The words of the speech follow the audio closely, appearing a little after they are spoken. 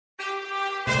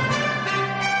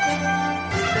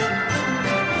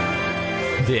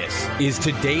This is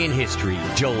Today in History,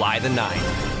 July the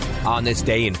 9th. On this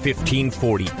day in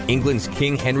 1540, England's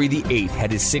King Henry VIII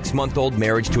had his 6-month-old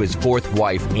marriage to his fourth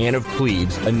wife, Anne of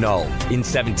Cleves, annulled. In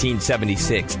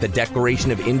 1776, the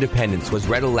Declaration of Independence was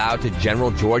read aloud to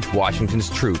General George Washington's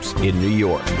troops in New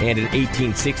York. And in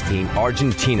 1816,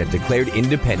 Argentina declared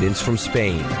independence from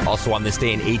Spain. Also on this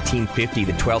day in 1850,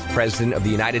 the 12th President of the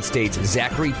United States,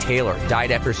 Zachary Taylor, died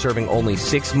after serving only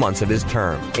 6 months of his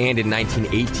term. And in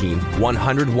 1918,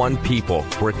 101 people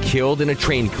were killed in a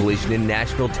train collision in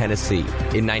Nashville, Tennessee.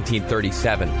 In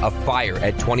 1937, a fire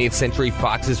at 20th Century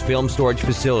Fox's film storage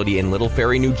facility in Little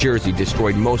Ferry, New Jersey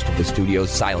destroyed most of the studio's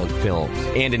silent films.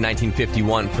 And in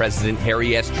 1951, President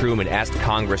Harry S. Truman asked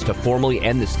Congress to formally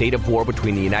end the state of war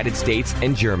between the United States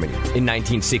and Germany. In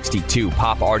 1962,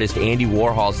 pop artist Andy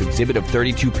Warhol's exhibit of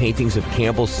 32 paintings of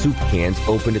Campbell's soup cans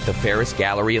opened at the Ferris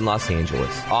Gallery in Los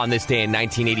Angeles. On this day in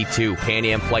 1982, Pan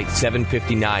Am Flight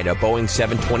 759, a Boeing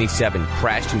 727,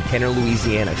 crashed in Kenner,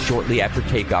 Louisiana shortly after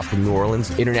takeoff from New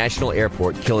Orleans International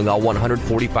Airport, killing all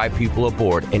 145 people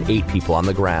aboard and 8 people on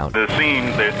the ground. The scene,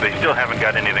 they still haven't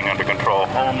got anything under control.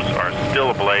 Homes are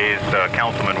still ablaze.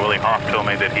 Councilman Willie Hoff told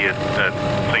me that he had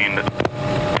seen that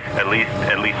at least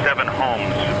 7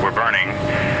 homes were burning,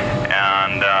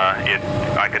 and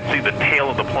I could see the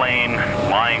tail of the plane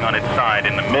lying on its side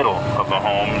in the middle of the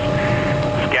homes,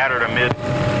 scattered amid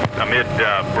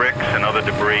bricks and other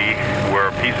debris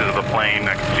were pieces of the plane.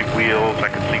 I could see wheels, I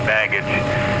could see baggage.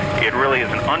 It really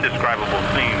is an undescribable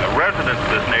scene. The residents of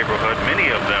this neighborhood,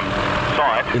 many of them,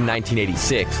 saw it. In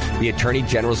 1986, the Attorney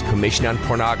General's Commission on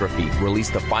Pornography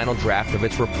released the final draft of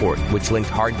its report, which linked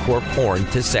hardcore porn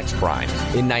to sex crimes.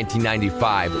 In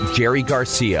 1995, Jerry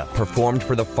Garcia performed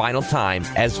for the final time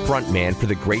as frontman for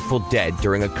the Grateful Dead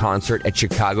during a concert at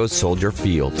Chicago's Soldier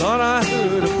Field. Thought I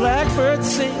heard a blackbird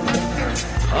sing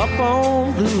up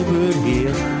on Bluebird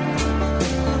Hill.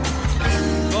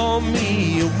 For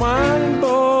me, a wine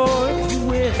boy, if you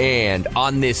will. And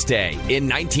on this day, in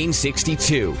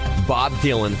 1962, Bob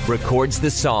Dylan records the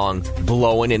song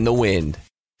Blowin' in the Wind.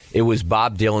 It was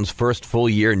Bob Dylan's first full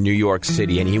year in New York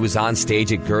City, and he was on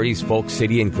stage at Gertie's Folk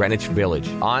City in Greenwich Village.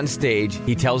 On stage,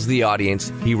 he tells the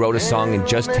audience he wrote a song in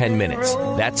just 10 minutes.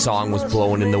 That song was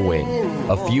Blowin' in the Wind.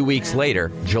 A few weeks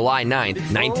later, July 9th,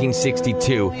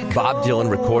 1962, Bob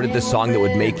Dylan recorded the song that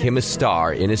would make him a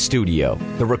star in a studio.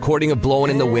 The recording of Blowin'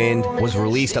 in the Wind was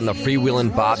released on the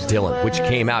Freewheelin' Bob Dylan, which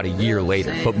came out a year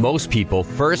later. But most people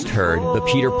first heard the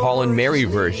Peter, Paul, and Mary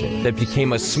version that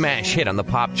became a smash hit on the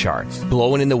pop charts.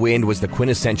 Blowin' in the Wind was the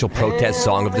quintessential protest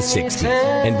song of the 60s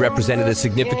and represented a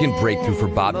significant breakthrough for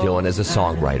Bob Dylan as a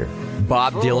songwriter.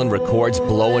 Bob Dylan records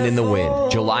Blowin' in the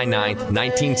Wind, July 9th,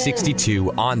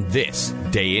 1962, on this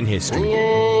day in history. The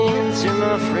answer,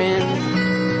 my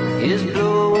friend, is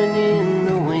blowing.